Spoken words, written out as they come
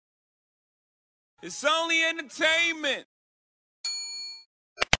It's only entertainment.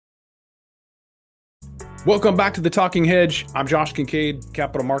 Welcome back to The Talking Hedge. I'm Josh Kincaid,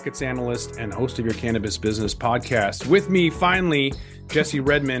 capital markets analyst and host of your Cannabis Business Podcast. With me, finally, Jesse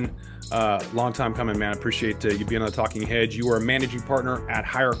Redman. Long time coming, man. Appreciate you being on The Talking Hedge. You are a managing partner at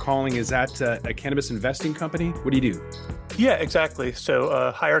Higher Calling. Is that a cannabis investing company? What do you do? Yeah, exactly.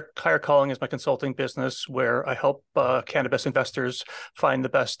 So Higher Calling is my consulting business where I help cannabis investors find the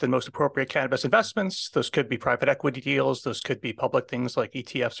best and most appropriate cannabis investments. Those could be private equity deals. Those could be public things like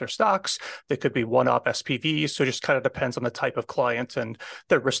ETFs or stocks. They could be one-off SPVs. So it just kind of depends on the type of client and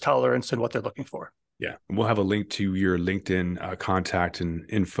their risk tolerance and what they're looking for. Yeah, we'll have a link to your LinkedIn contact and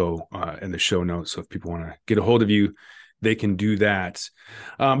info in the show notes. So if people want to get a hold of you, they can do that.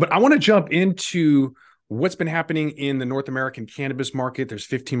 But I want to jump into what's been happening in the North American cannabis market. There's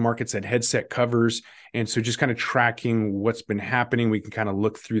 15 markets that Headset covers. And so just kind of tracking what's been happening, we can kind of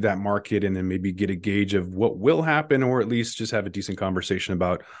look through that market and then maybe get a gauge of what will happen, or at least just have a decent conversation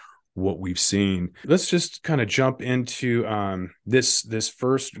about what we've seen. Let's just kind of jump into this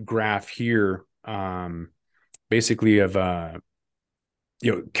first graph here, basically of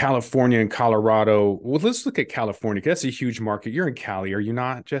California and Colorado. Well, let's look at California. That's a huge market. You're in Cali, are you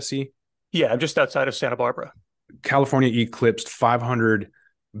not, Jesse? Yeah, I'm just outside of Santa Barbara. California eclipsed $500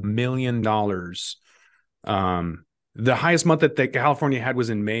 million. The highest month that California had was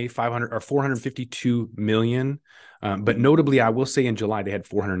in May, 452 million. But notably, I will say in July, they had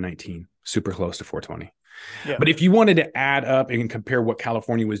 419, super close to 420. Yeah. But if you wanted to add up and compare what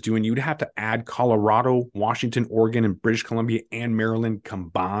California was doing, you'd have to add Colorado, Washington, Oregon, and British Columbia and Maryland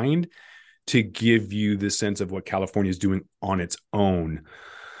combined to give you the sense of what California is doing on its own.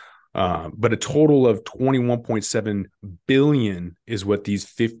 But a total of 21.7 billion is what these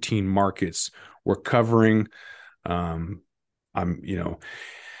 15 markets were covering.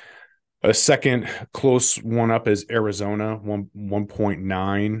 A second close one up is Arizona,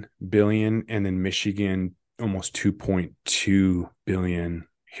 1.9 billion, and then Michigan almost 2.2 billion.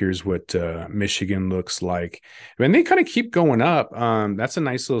 Here's what Michigan looks like. And they kind of keep going up. That's a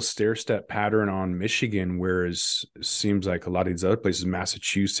nice little stair-step pattern on Michigan, whereas it seems like a lot of these other places,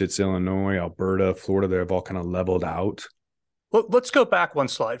 Massachusetts, Illinois, Alberta, Florida, they've all kind of leveled out. Well, let's go back one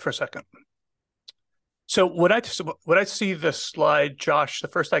slide for a second. So when I see this slide, Josh, the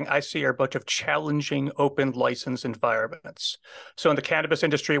first thing I see are a bunch of challenging open license environments. So in the cannabis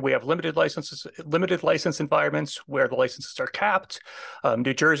industry, we have limited license environments where the licenses are capped.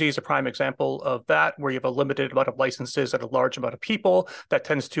 New Jersey is a prime example of that, where you have a limited amount of licenses and a large amount of people. That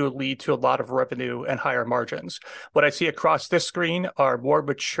tends to lead to a lot of revenue and higher margins. What I see across this screen are more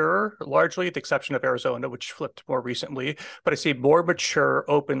mature, largely, with the exception of Arizona, which flipped more recently, but I see more mature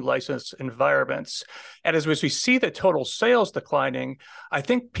open license environments. And as we see the total sales declining, I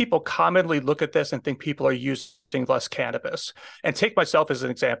think people commonly look at this and think people are using less cannabis. And take myself as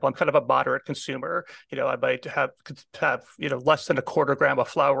an example. I'm kind of a moderate consumer. I might have less than a quarter gram of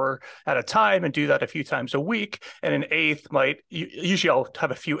flower at a time and do that a few times a week. And an eighth usually I'll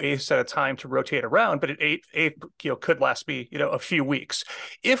have a few eighths at a time to rotate around, but an eighth could last me, a few weeks.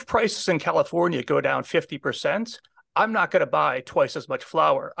 If prices in California go down 50%, I'm not going to buy twice as much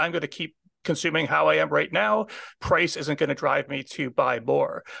flower. I'm going to keep consuming how I am right now. Price isn't going to drive me to buy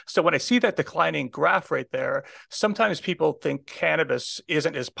more. So when I see that declining graph right there, sometimes people think cannabis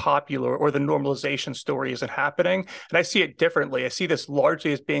isn't as popular or the normalization story isn't happening. And I see it differently. I see this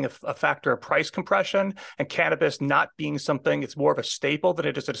largely as being a factor of price compression, and cannabis not being something, it's more of a staple than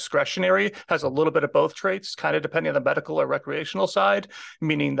it is a discretionary, has a little bit of both traits, kind of depending on the medical or recreational side,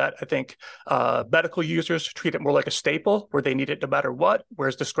 meaning that I think medical users treat it more like a staple where they need it no matter what,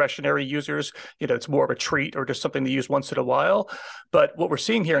 whereas discretionary users, it's more of a treat or just something to use once in a while. But what we're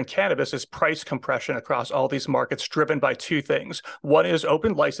seeing here in cannabis is price compression across all these markets driven by two things. One is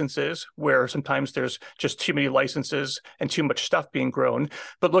open licenses, where sometimes there's just too many licenses and too much stuff being grown.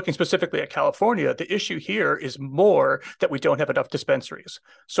 But looking specifically at California, the issue here is more that we don't have enough dispensaries.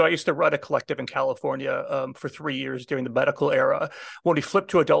 So I used to run a collective in California for 3 years during the medical era. When we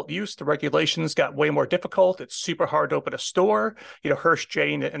flipped to adult use, the regulations got way more difficult. It's super hard to open a store. Hirsch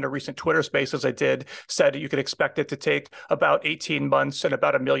Jane, in a recent Twitter space as I did, said you could expect it to take about 18 months and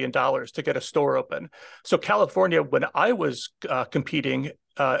about $1 million to get a store open. So California, when I was competing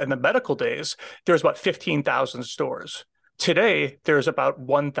in the medical days, there was about 15,000 stores. Today, there's about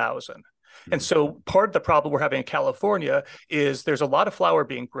 1,000. And so part of the problem we're having in California is there's a lot of flower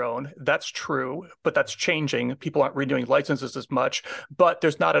being grown. That's true, but that's changing. People aren't renewing licenses as much, but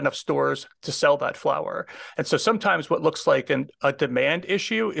there's not enough stores to sell that flower. And so sometimes what looks like a demand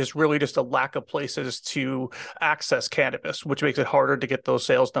issue is really just a lack of places to access cannabis, which makes it harder to get those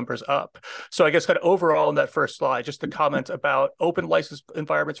sales numbers up. So I guess kind of overall in that first slide, just to comment about open license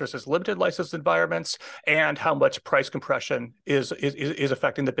environments versus limited license environments and how much price compression is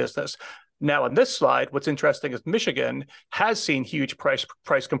affecting the business. Now, on this slide, what's interesting is Michigan has seen huge price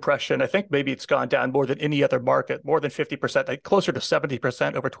compression. I think maybe it's gone down more than any other market, more than 50%, like closer to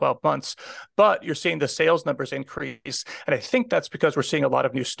 70% over 12 months. But you're seeing the sales numbers increase. And I think that's because we're seeing a lot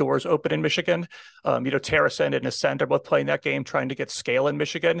of new stores open in Michigan. TerrAscend and Ascend are both playing that game, trying to get scale in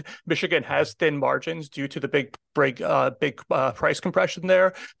Michigan. Michigan has thin margins due to the big price compression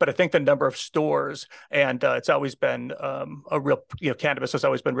there. But I think the number of stores, and it's always been a real, cannabis has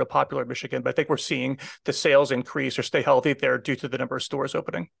always been real popular in Michigan. But I think we're seeing the sales increase or stay healthy there due to the number of stores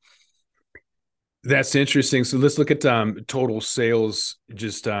opening. That's interesting. So let's look at total sales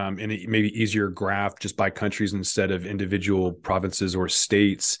just in a maybe easier graph just by countries instead of individual provinces or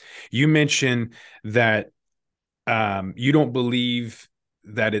states. You mentioned that you don't believe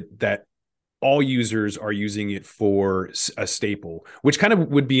that all users are using it for a staple, which kind of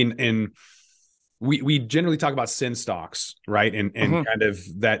would be in we generally talk about sin stocks, right? And kind of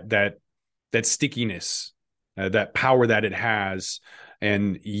that stickiness, that power that it has.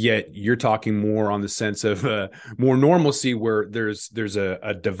 And yet you're talking more on the sense of more normalcy where there's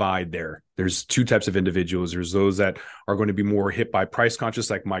a divide there. There's two types of individuals. There's those that are going to be more hit by price conscious,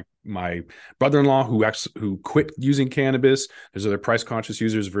 like my brother-in-law who quit using cannabis. There's other price conscious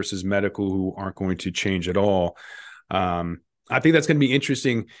users versus medical who aren't going to change at all. I think that's going to be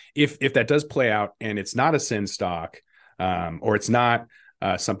interesting if that does play out and it's not a sin stock or it's not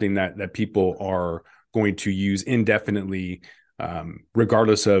something that people are going to use indefinitely,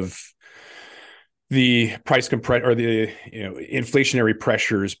 regardless of the price compression or the inflationary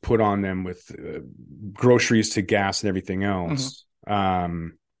pressures put on them with groceries to gas and everything else.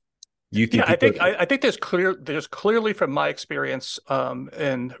 You think? Yeah, I think there's clearly from my experience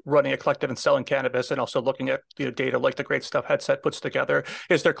in running a collective and selling cannabis, and also looking at data like the Great Stuff Headset puts together,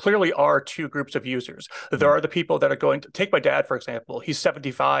 is there clearly are two groups of users. There are the people that are going to take my dad, for example. He's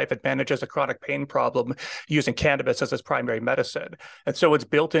 75 and manages a chronic pain problem using cannabis as his primary medicine, and so it's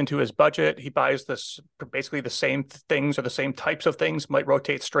built into his budget. He buys this basically the same things or the same types of things, might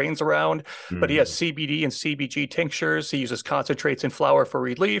rotate strains around, but he has CBD and CBG tinctures. He uses concentrates in flower for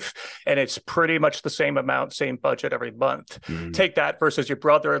relief. And it's pretty much the same amount, same budget every month. Take that versus your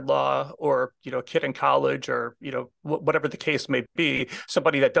brother-in-law or, a kid in college or, whatever the case may be,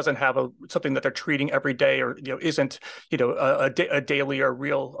 somebody that doesn't have something that they're treating every day or, isn't, a daily or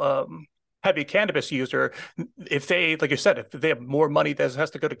real heavy cannabis user. If they, like you said, if they have more money that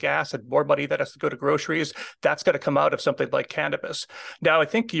has to go to gas and more money that has to go to groceries, that's going to come out of something like cannabis. Now, I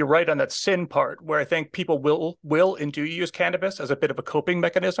think you're right on that sin part, where I think people will and do use cannabis as a bit of a coping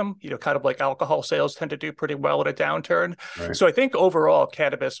mechanism, kind of like alcohol sales tend to do pretty well in a downturn. Right. So I think overall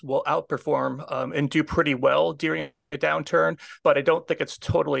cannabis will outperform and do pretty well during a downturn, but I don't think it's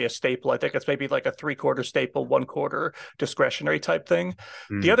totally a staple. I think it's maybe like a 3/4 staple, 1/4 discretionary type thing.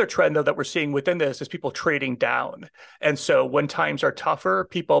 The other trend, though, that we're seeing within this is people trading down. And so when times are tougher,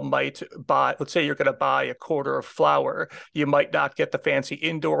 people might buy, let's say you're going to buy a quarter of flower. You might not get the fancy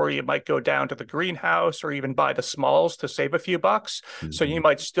indoor. You might go down to the greenhouse or even buy the smalls to save a few bucks. So you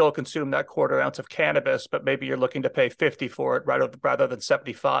might still consume that 1/4 ounce of cannabis, but maybe you're looking to pay 50 for it rather than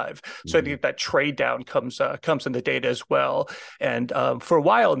 75. So I think that trade down comes in the data as well. And for a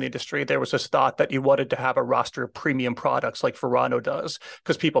while in the industry, there was this thought that you wanted to have a roster of premium products like Verano does,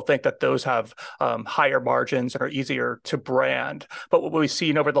 because people think that those have higher margins and are easier to brand. But what we've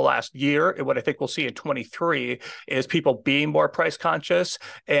seen over the last year, and what I think we'll see in 23, is people being more price conscious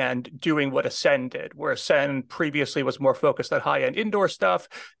and doing what Ascend did, where Ascend previously was more focused on high-end indoor stuff.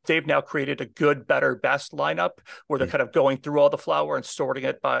 They've now created a good, better, best lineup where they're kind of going through all the flower and sorting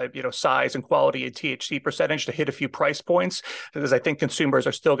it by size and quality and THC percentage to hit a few price points, because I think consumers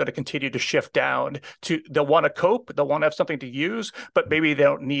are still going to continue to shift down to, they'll want to cope, they'll want to have something to use, but maybe they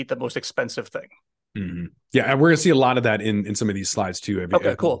don't need the most expensive thing. Yeah, and we're going to see a lot of that in some of these slides too.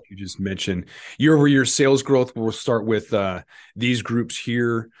 Okay, cool. You just mentioned year-over-year sales growth. We'll start with these groups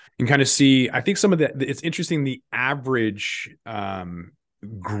here and kind of see, I think some of that, it's interesting, the average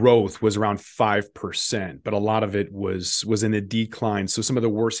growth was around 5%, but a lot of it was in a decline. So some of the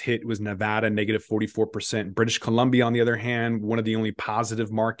worst hit was Nevada, -44%. British Columbia, on the other hand, one of the only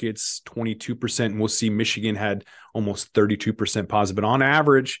positive markets, 22%. And we'll see Michigan had almost 32% positive. But on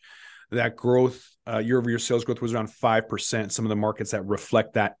average, that growth, year-over-year sales growth was around 5%. Some of the markets that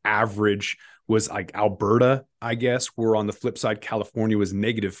reflect that average was like Alberta, I guess, where on the flip side, California was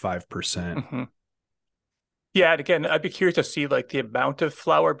negative 5%. Mm-hmm. Yeah, and again, I'd be curious to see like the amount of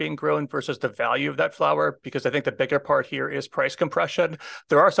flower being grown versus the value of that flower, because I think the bigger part here is price compression.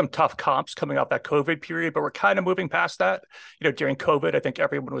 There are some tough comps coming off that COVID period, but we're kind of moving past that. During COVID, I think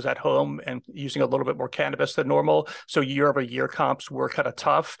everyone was at home and using a little bit more cannabis than normal. So year-over-year comps were kind of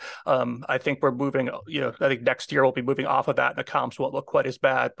tough. I think we're moving, I think next year we'll be moving off of that and the comps won't look quite as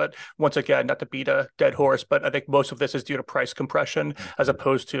bad. But once again, not to beat a dead horse, but I think most of this is due to price compression as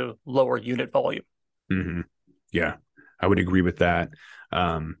opposed to lower unit volume. Mm-hmm. Yeah, I would agree with that.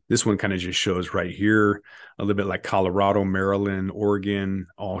 This one kind of just shows right here a little bit like Colorado, Maryland, Oregon,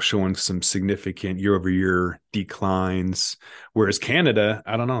 all showing some significant year-over-year declines. Whereas Canada,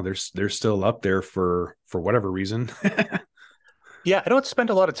 I don't know, they're still up there for whatever reason. Yeah, I don't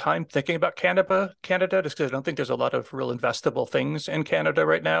spend a lot of time thinking about Canada just because I don't think there's a lot of real investable things in Canada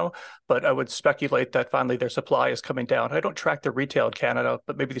right now. But I would speculate that finally their supply is coming down. I don't track the retail in Canada,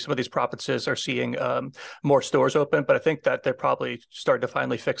 but maybe some of these provinces are seeing more stores open. But I think that they're probably starting to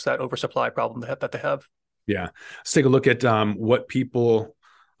finally fix that oversupply problem that they have. Yeah. Let's take a look at what people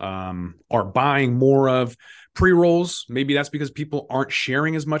are buying more of. Pre-rolls, maybe that's because people aren't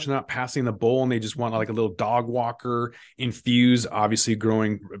sharing as much, not passing the bowl, and they just want like a little dog walker. Infused, obviously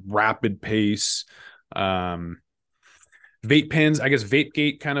growing rapid pace. Vape pens, I guess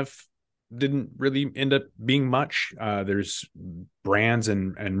VapeGate kind of didn't really end up being much. There's brands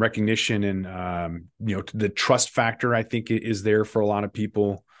and recognition and the trust factor, I think, is there for a lot of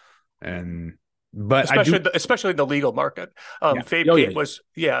people. But especially in the legal market. VapeGate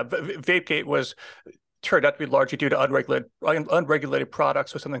VapeGate was turned out to be largely due to unregulated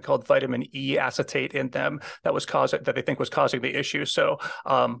products with something called vitamin E acetate in them that I think was causing the issue. So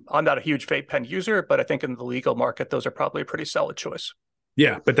I'm not a huge vape pen user, but I think in the legal market, those are probably a pretty solid choice.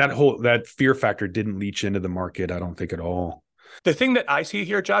 Yeah, but that fear factor didn't leach into the market, I don't think, at all. The thing that I see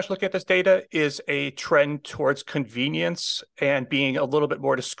here, Josh, looking at this data, is a trend towards convenience and being a little bit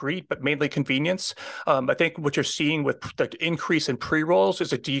more discreet, but mainly convenience. I think what you're seeing with the increase in pre-rolls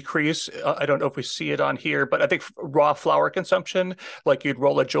is a decrease. I don't know if we see it on here, but I think raw flower consumption, like you'd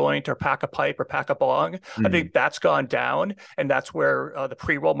roll a joint or pack a pipe or pack a bong, I think that's gone down. And that's where the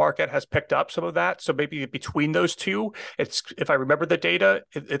pre-roll market has picked up some of that. So maybe between those two, if I remember the data,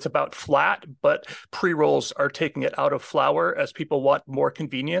 it's about flat, but pre-rolls are taking it out of flower as people want more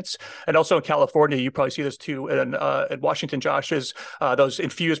convenience. And also in California, you probably see this too. In Washington, Josh's, those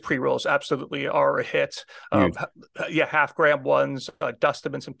infused pre-rolls absolutely are a hit. Half-gram ones, dust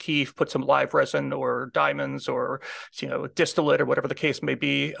them in some keef, put some live resin or diamonds or distillate or whatever the case may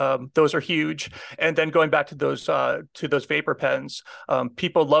be. Those are huge. And then going back to those vapor pens,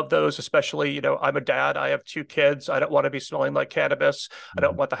 people love those, especially, I'm a dad. I have 2 kids. I don't want to be smelling like cannabis. I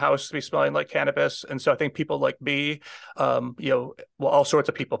don't want the house to be smelling like cannabis. And so I think people like me, all sorts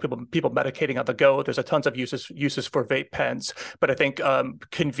of people medicating on the go. There's a tons of uses for vape pens, but I think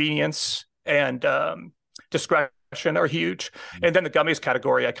convenience and discretion are huge. And then the gummies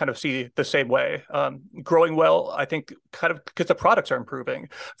category, I kind of see the same way. Growing well, I think, kind of because the products are improving.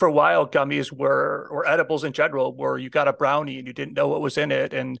 For a while, gummies or edibles in general, where you got a brownie and you didn't know what was in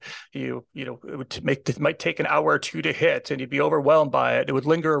it, and it might take an hour or 2 to hit, and you'd be overwhelmed by it. It would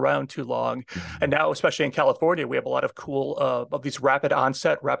linger around too long. And now, especially in California, we have a lot of cool of these rapid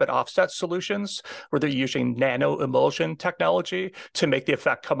onset, rapid offset solutions where they're using nano emulsion technology to make the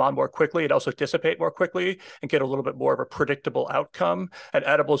effect come on more quickly and also dissipate more quickly and get a little bit more of a predictable outcome. And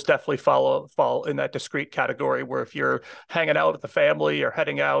edibles definitely fall in that discrete category, where if you're hanging out with the family or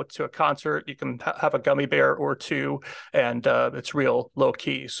heading out to a concert, you can have a gummy bear or 2, and it's real low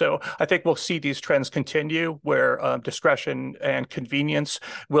key. So I think we'll see these trends continue, where discretion and convenience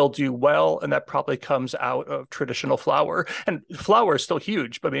will do well, and that probably comes out of traditional flower. And flower is still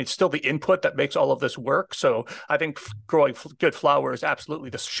huge, but I mean, it's still the input that makes all of this work. So I think growing good flower is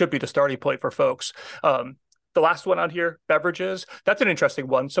absolutely should be the starting point for folks. The last one on here, beverages, that's an interesting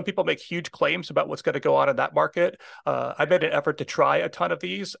one. Some people make huge claims about what's going to go on in that market. I made an effort to try a ton of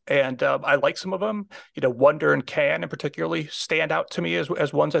these, and I like some of them. Wonder and Can, in particularly, stand out to me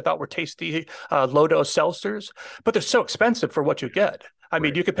as ones I thought were tasty, low-dose seltzers, but they're so expensive for what you get. I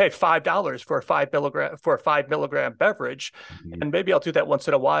mean, you could pay $5 for a 5 milligram beverage, and maybe I'll do that once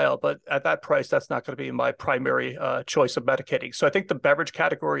in a while. But at that price, that's not going to be my primary choice of medicating. So I think the beverage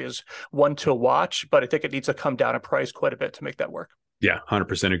category is one to watch, but I think it needs to come down in price quite a bit to make that work. Yeah,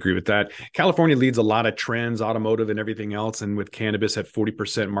 100% agree with that. California leads a lot of trends, automotive and everything else. And with cannabis at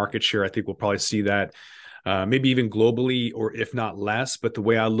 40% market share, I think we'll probably see that maybe even globally, or if not less. But the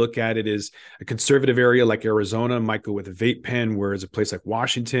way I look at it is a conservative area like Arizona might go with a vape pen, whereas a place like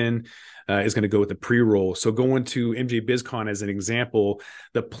Washington is going to go with a pre-roll. So going to MJ BizCon as an example,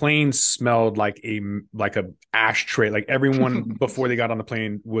 the plane smelled like a ashtray. Like everyone before they got on the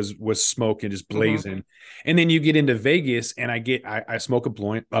plane was smoking, just blazing. Mm-hmm. And then you get into Vegas, and I smoke a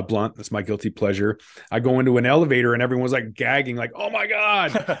blunt. That's my guilty pleasure. I go into an elevator, and everyone's like gagging, like, "Oh my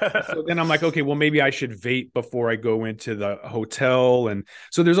god!" So then I'm like, okay, well maybe I should vape before I go into the hotel. And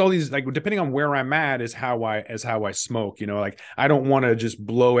so there's all these, like, depending on where I'm at is how I smoke. Like I don't want to just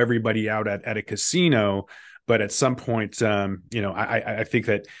blow everybody out at a casino, but at some point, I think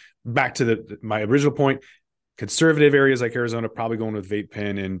that back to my original point, conservative areas like Arizona probably going with vape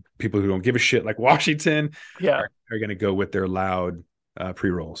pen, and people who don't give a shit like Washington are going to go with their loud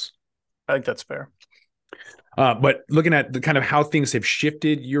pre-rolls. I think that's fair. But looking at the kind of how things have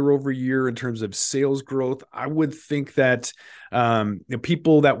shifted year over year in terms of sales growth, I would think that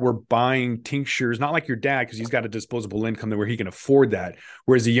people that were buying tinctures, not like your dad, because he's got a disposable income where he can afford that,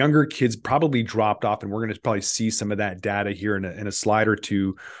 whereas the younger kids probably dropped off, and we're going to probably see some of that data here in a slide or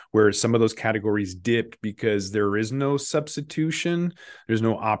two, where some of those categories dipped because there is no substitution. There's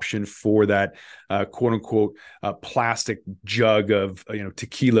no option for that quote unquote plastic jug of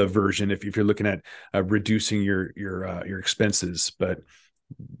tequila version if you're looking at reducing your expenses. But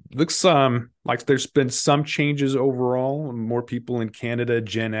looks like there's been some changes overall. More people in Canada,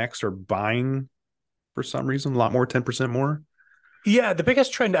 Gen X, are buying for some reason, a lot more, 10% more. Yeah, the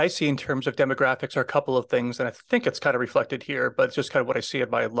biggest trend I see in terms of demographics are a couple of things, and I think it's kind of reflected here, but it's just kind of what I see in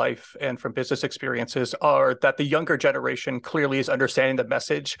my life and from business experiences, are that the younger generation clearly is understanding the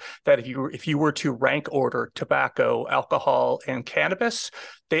message that if you were to rank order tobacco, alcohol, and cannabis,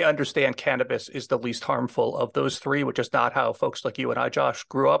 they understand cannabis is the least harmful of those three, which is not how folks like you and I, Josh,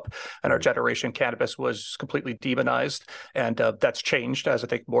 grew up. And our generation, cannabis was completely demonized. And that's changed as I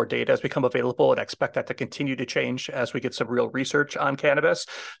think more data has become available, and I expect that to continue to change as we get some real research on cannabis.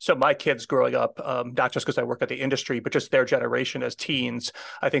 So my kids growing up, not just because I work at the industry, but just their generation as teens,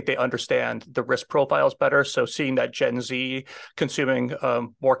 I think they understand the risk profiles better. So seeing that Gen Z consuming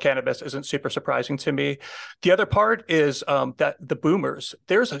more cannabis isn't super surprising to me. The other part is that the boomers,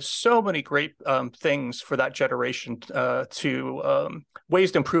 there's so many great things for that generation to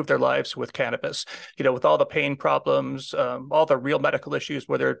ways to improve their lives with cannabis. With all the pain problems, all the real medical issues,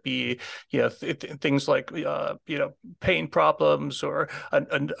 whether it be things like pain problems or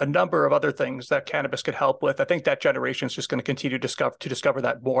a number of other things that cannabis could help with. I think that generation is just going to continue to discover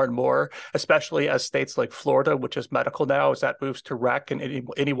that more and more, especially as states like Florida, which is medical now, as that moves to rec, and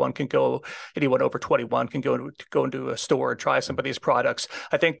anyone over 21 can go into a store and try some of these products.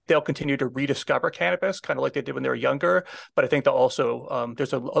 I think they'll continue to rediscover cannabis, kind of like they did when they were younger. But I think they'll also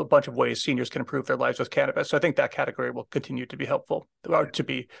there's a bunch of ways seniors can improve their lives with cannabis. So I think that category will continue to be helpful, or to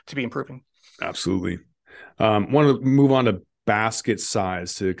be improving. Absolutely. Want to move on to basket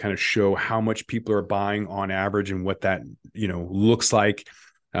size to kind of show how much people are buying on average and what that looks like.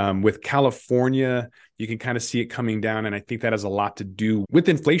 With California, you can kind of see it coming down. And I think that has a lot to do with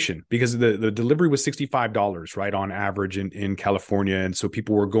inflation, because the delivery was $65, right, on average in California. And so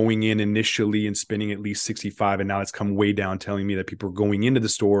people were going in initially and spending at least $65. And now it's come way down, telling me that people are going into the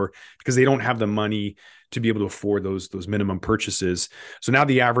store because they don't have the money to be able to afford those minimum purchases. So now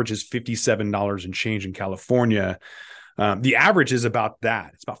the average is $57 and change in California. The average is about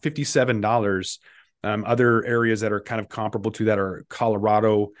that. It's about $57. Other areas that are kind of comparable to that are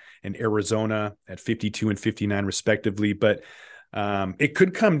Colorado and Arizona at 52 and 59 respectively. But it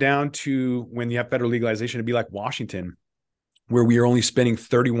could come down to, when you have federal legalization, it'd be like Washington, where we are only spending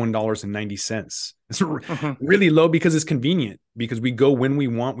 $31.90. It's really low because it's convenient, because we go when we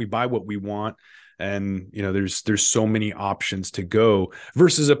want, we buy what we want. And, there's so many options to go,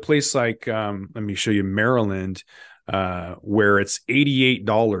 versus a place like, let me show you, Maryland, where it's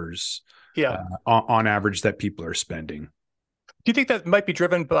 $88 on average that people are spending. Do you think that might be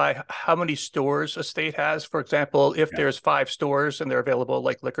driven by how many stores a state has? For example, if there's 5 stores and they're available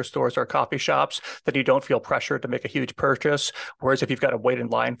like liquor stores or coffee shops, then you don't feel pressured to make a huge purchase. Whereas if you've got to wait in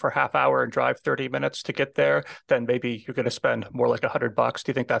line for half hour and drive 30 minutes to get there, then maybe you're going to spend more like $100. Do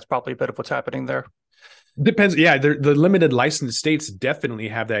you think that's probably a bit of what's happening there? Depends. Yeah, the limited license states definitely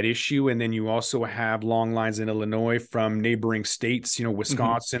have that issue. And then you also have long lines in Illinois from neighboring states,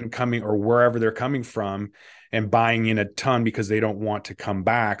 Wisconsin coming, or wherever they're coming from. and buying in a ton because they don't want to come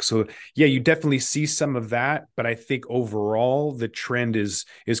back. So yeah, you definitely see some of that, but I think overall the trend is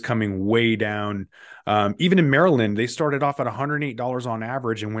coming way down. Even in Maryland, they started off at $108 on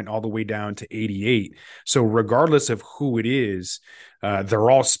average and went all the way down to 88. So regardless of who it is, they're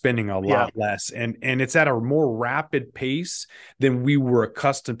all spending a lot less, and it's at a more rapid pace than we were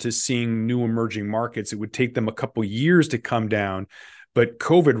accustomed to seeing new emerging markets. It would take them a couple years to come down, but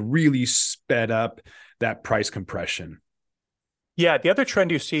COVID really sped up that price compression. Yeah, the other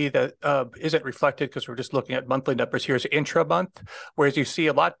trend you see that isn't reflected because we're just looking at monthly numbers here is intra-month, whereas you see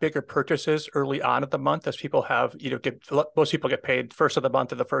a lot bigger purchases early on of the month as people have, most people get paid first of the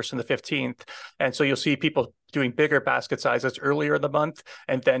month and the first and the 15th. And so you'll see people doing bigger basket sizes earlier in the month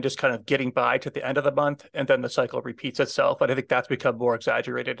and then just kind of getting by to the end of the month. And then the cycle repeats itself. And I think that's become more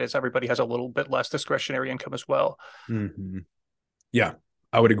exaggerated as everybody has a little bit less discretionary income as well. Mm-hmm. Yeah.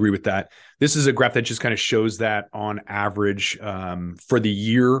 I would agree with that. This is a graph that just kind of shows that on average for the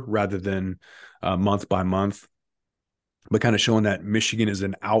year rather than month by month, but kind of showing that Michigan is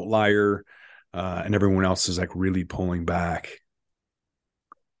an outlier and everyone else is like really pulling back.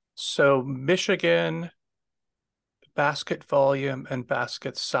 So Michigan basket volume and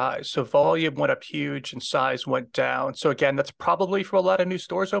basket size. So volume went up huge and size went down. So again, that's probably from a lot of new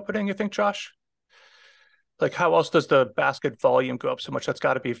stores opening, you think, Josh? Like, how else does the basket volume go up so much? That's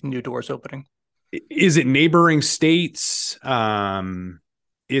got to be from new doors opening. Is it neighboring states?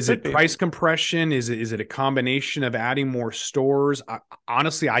 Is it price compression? Is it a combination of adding more stores?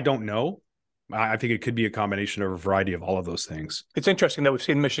 Honestly, I don't know. I think it could be a combination of a variety of all of those things. It's interesting that we've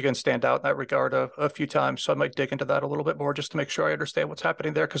seen Michigan stand out in that regard a few times. So I might dig into that a little bit more just to make sure I understand what's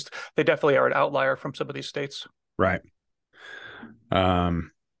happening there, because they definitely are an outlier from some of these states. Right.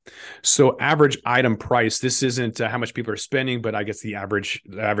 So average item price, this isn't how much people are spending, but I guess the average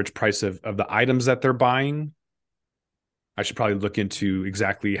price of the items that they're buying. I should probably look into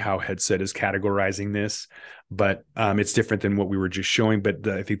exactly how Headset is categorizing this, but it's different than what we were just showing. But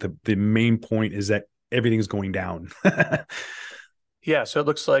I think the main point is that everything's going down. Yeah, so it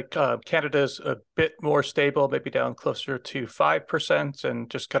looks like Canada's a bit more stable, maybe down closer to 5%, and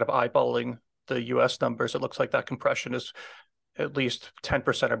just kind of eyeballing the US numbers, it looks like that compression is at least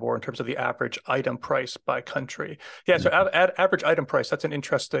 10% or more in terms of the average item price by country. Yeah, so average item price, that's an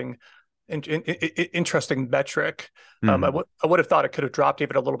interesting metric. I would have thought it could have dropped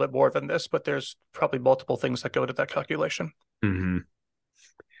even a little bit more than this, but there's probably multiple things that go into that calculation. Mm-hmm.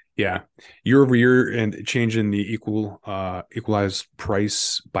 Yeah, year over year and change in the equalized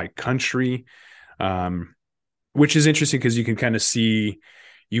price by country, which is interesting because you can kind of see.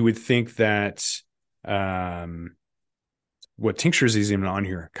 You would think that what Tinctures is even on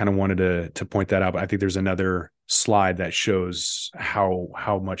here. Kind of wanted to point that out, but I think there's another slide that shows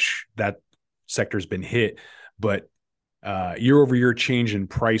how much that sector's been hit. But year over year change in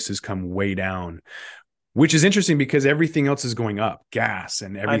price has come way down, which is interesting because everything else is going up. Gas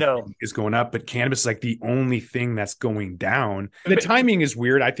and everything is going up, but cannabis is like the only thing that's going down. The timing is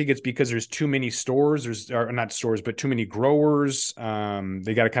weird. I think it's because there's too many stores. Not stores, but too many growers.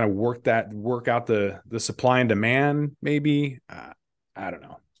 They got to kind of work out the supply and demand. Maybe I don't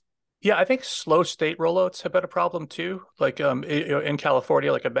know. Yeah, I think slow state rollouts have been a problem too. Like in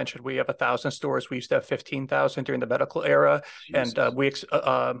California, like I mentioned, we have 1,000 stores. We used to have 15,000 during the medical era, Jesus. And we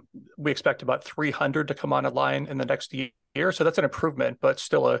expect about 300 to come online in the next year. So that's an improvement, but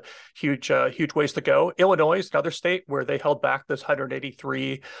still a huge ways to go. Illinois is another state where they held back those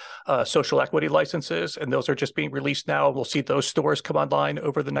 183 social equity licenses, and those are just being released now. We'll see those stores come online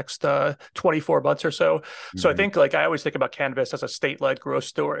over the next 24 months or so. Mm-hmm. So I think, like, I always think about cannabis as a state-led growth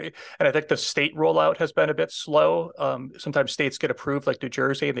story, and I think the state rollout has been a bit slow. Sometimes states get approved, like New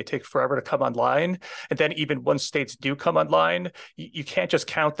Jersey, and they take forever to come online. And then even once states do come online, you can't just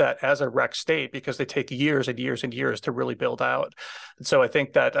count that as a rec state because they take years and years and years to really build out. And so I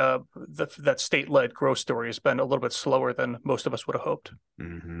think that that state-led growth story has been a little bit slower than most of us would have hoped.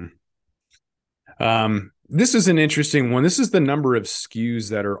 Mm-hmm. This is an interesting one. This is the number of SKUs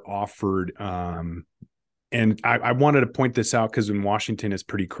that are offered. And I wanted to point this out because in Washington, it's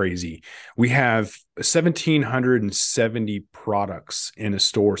pretty crazy. We have 1,770 products in a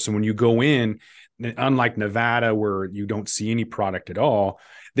store. So when you go in, unlike Nevada, where you don't see any product at all,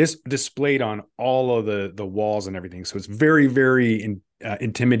 this displayed on all of the walls and everything. So it's very, very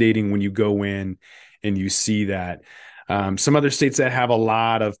intimidating when you go in and you see that. Some other states that have a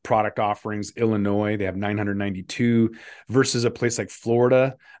lot of product offerings, Illinois, they have 992 versus a place like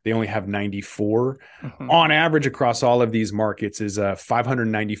Florida, they only have 94. Mm-hmm. On average across all of these markets is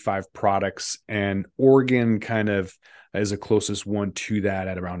 595 products, and Oregon kind of is the closest one to that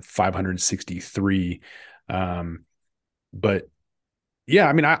at around 563. But yeah,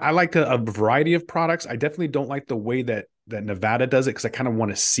 I mean, I like a variety of products. I definitely don't like the way that Nevada does it, because I kind of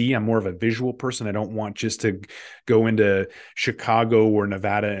want to see. I'm more of a visual person. I don't want just to go into Chicago or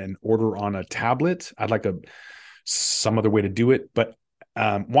Nevada and order on a tablet. I'd like some other way to do it. But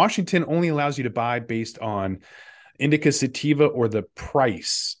Washington only allows you to buy based on indica sativa or the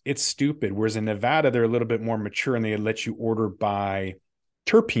price. It's stupid. Whereas in Nevada, they're a little bit more mature and they let you order by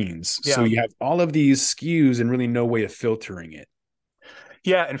terpenes. Yeah. So you have all of these SKUs and really no way of filtering it.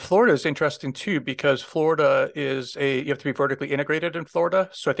 Yeah, and Florida is interesting too, because Florida is you have to be vertically integrated in Florida.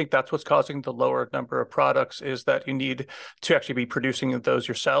 So I think that's what's causing the lower number of products, is that you need to actually be producing those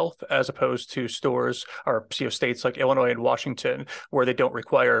yourself, as opposed to stores or states like Illinois and Washington, where they don't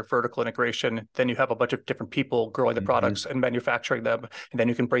require vertical integration. Then you have a bunch of different people growing the products and manufacturing them, and then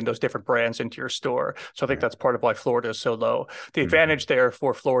you can bring those different brands into your store. So I think that's part of why Florida is so low. The advantage there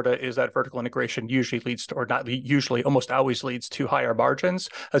for Florida is that vertical integration usually leads to, or not usually, almost always leads to higher margins,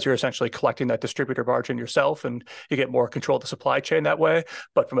 as you're essentially collecting that distributor margin yourself, and you get more control of the supply chain that way.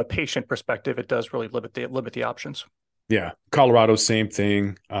 But from a patient perspective, it does really limit the options. Yeah. Colorado, same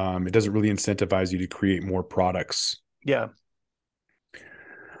thing. It doesn't really incentivize you to create more products. Yeah.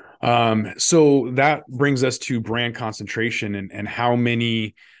 So that brings us to brand concentration and how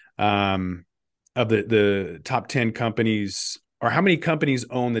many of the top 10 companies, or how many companies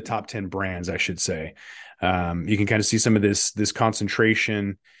own the top 10 brands, I should say. You can kind of see some of this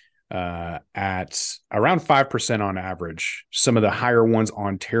concentration at around 5% on average. Some of the higher ones,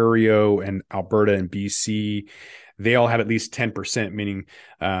 Ontario and Alberta and BC, they all have at least 10%, meaning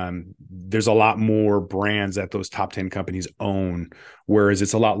there's a lot more brands that those top 10 companies own, whereas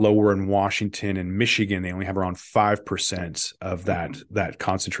it's a lot lower in Washington and Michigan. They only have around 5% of that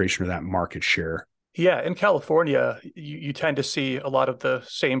concentration or that market share. Yeah, in California, you tend to see a lot of the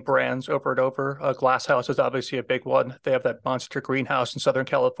same brands over and over. Glass House is obviously a big one. They have that monster greenhouse in Southern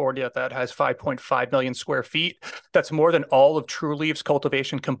California that has 5.5 million square feet. That's more than all of True Leaf's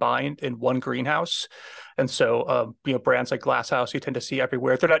cultivation combined in one greenhouse. And so, brands like Glass House, you tend to see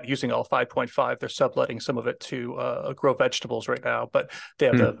everywhere. They're not using all 5.5. They're subletting some of it to grow vegetables right now, but they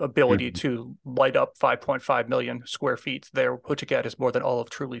have the ability to light up 5.5 million square feet there, which again is more than all of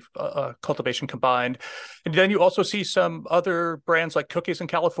True Leaf cultivation combined. And then you also see some other brands like Cookies in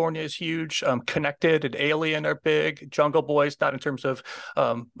California is huge. Connected and Alien are big. Jungle Boys, not in terms of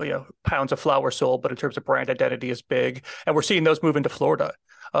pounds of flower sold, but in terms of brand identity, is big. And we're seeing those move into Florida.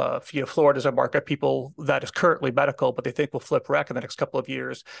 Florida is a market people that is currently medical, but they think will flip rec in the next couple of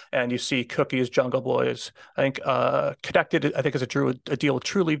years. And you see Cookies, Jungle Boys. I think Connected, I think, is a deal with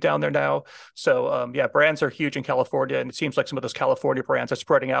True Leaf down there now. So brands are huge in California, and it seems like some of those California brands are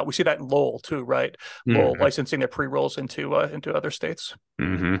spreading out. We see that in Lowell too, right? Lowell licensing their pre-rolls into other states.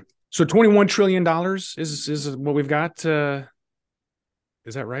 So $21 trillion is what we've got.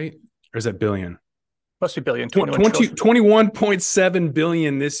 Is that right, or is that billion? Must be billion. 21.7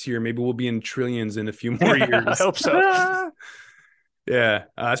 billion this year. Maybe we'll be in trillions in a few more years. I hope so. Yeah,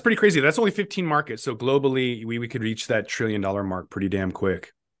 it's pretty crazy. That's only 15 markets. So globally, we could reach that $1 trillion mark pretty damn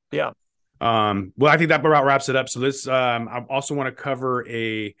quick. Yeah. Well, I think that about wraps it up. So let's. I also want to cover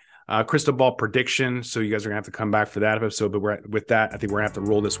a crystal ball prediction. So you guys are gonna have to come back for that episode. But with that, I think we're gonna have to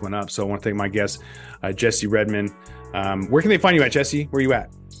roll this one up. So I want to thank my guest, Jesse Redmond. Where can they find you at, Jesse? Where are you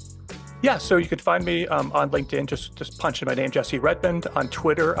at? Yeah, so you can find me on LinkedIn, just punch in my name, Jesse Redmond. On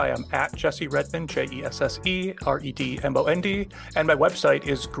Twitter, I am at Jesse Redmond, JesseRedmond. And my website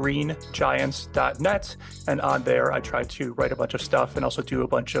is greengiants.net. And on there, I try to write a bunch of stuff and also do a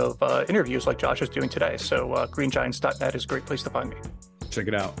bunch of interviews like Josh is doing today. So greengiants.net is a great place to find me. Check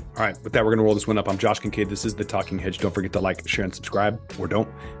it out. All right, with that, we're going to roll this one up. I'm Josh Kincaid. This is The Talking Hedge. Don't forget to like, share, and subscribe, or don't,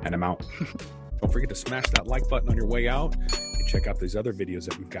 and I'm out. Don't forget to smash that like button on your way out and check out these other videos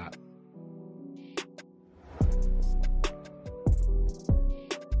that we've got.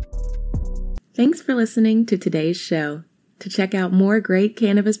 Thanks for listening to today's show. To check out more great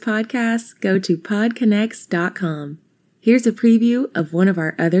cannabis podcasts, go to podconnects.com. Here's a preview of one of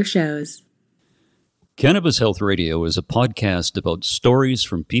our other shows. Cannabis Health Radio is a podcast about stories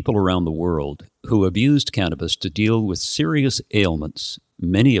from people around the world who have used cannabis to deal with serious ailments,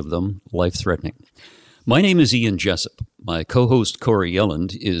 many of them life-threatening. My name is Ian Jessup. My co-host Corey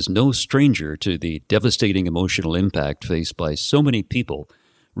Yelland is no stranger to the devastating emotional impact faced by so many people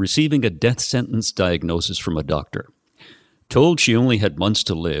receiving a death sentence diagnosis from a doctor. Told she only had months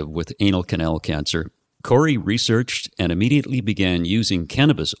to live with anal canal cancer, Corey researched and immediately began using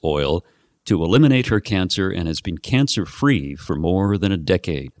cannabis oil to eliminate her cancer and has been cancer-free for more than a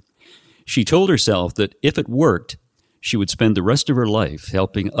decade. She told herself that if it worked, she would spend the rest of her life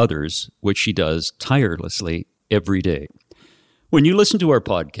helping others, which she does tirelessly every day. When you listen to our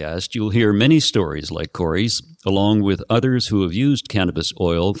podcast, you'll hear many stories like Corey's, along with others who have used cannabis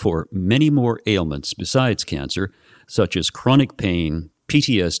oil for many more ailments besides cancer, such as chronic pain,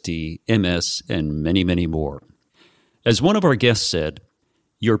 PTSD, MS, and many, many more. As one of our guests said,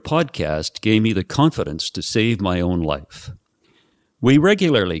 "Your podcast gave me the confidence to save my own life." We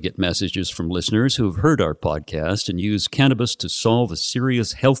regularly get messages from listeners who have heard our podcast and use cannabis to solve a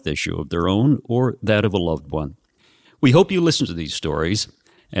serious health issue of their own or that of a loved one. We hope you listen to these stories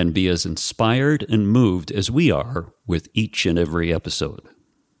and be as inspired and moved as we are with each and every episode.